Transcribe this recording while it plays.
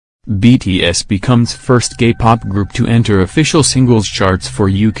BTS becomes first K-pop group to enter official singles charts for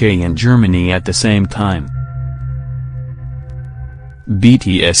UK and Germany at the same time.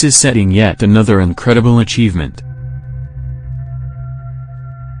 BTS is setting yet another incredible achievement.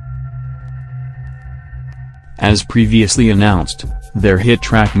 As previously announced, their hit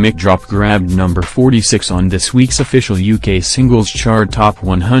track Mic Drop grabbed number 46 on this week's official UK Singles Chart Top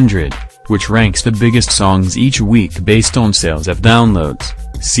 100, which ranks the biggest songs each week based on sales of downloads,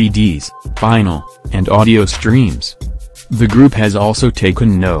 CDs, vinyl, and audio streams. The group has also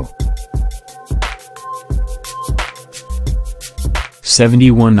taken No.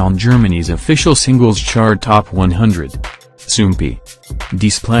 71 on Germany's official Singles Chart Top 100. Soompi.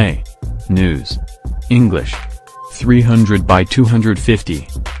 Display. News. English. 300 by 250.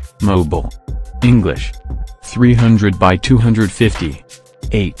 Mobile. English. 300 by 250.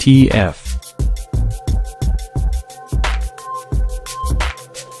 ATF.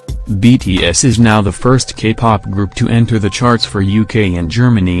 BTS is now the first K-pop group to enter the charts for UK and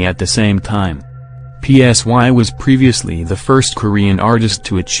Germany at the same time. PSY was previously the first Korean artist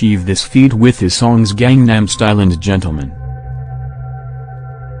to achieve this feat with his songs Gangnam Style and Gentleman.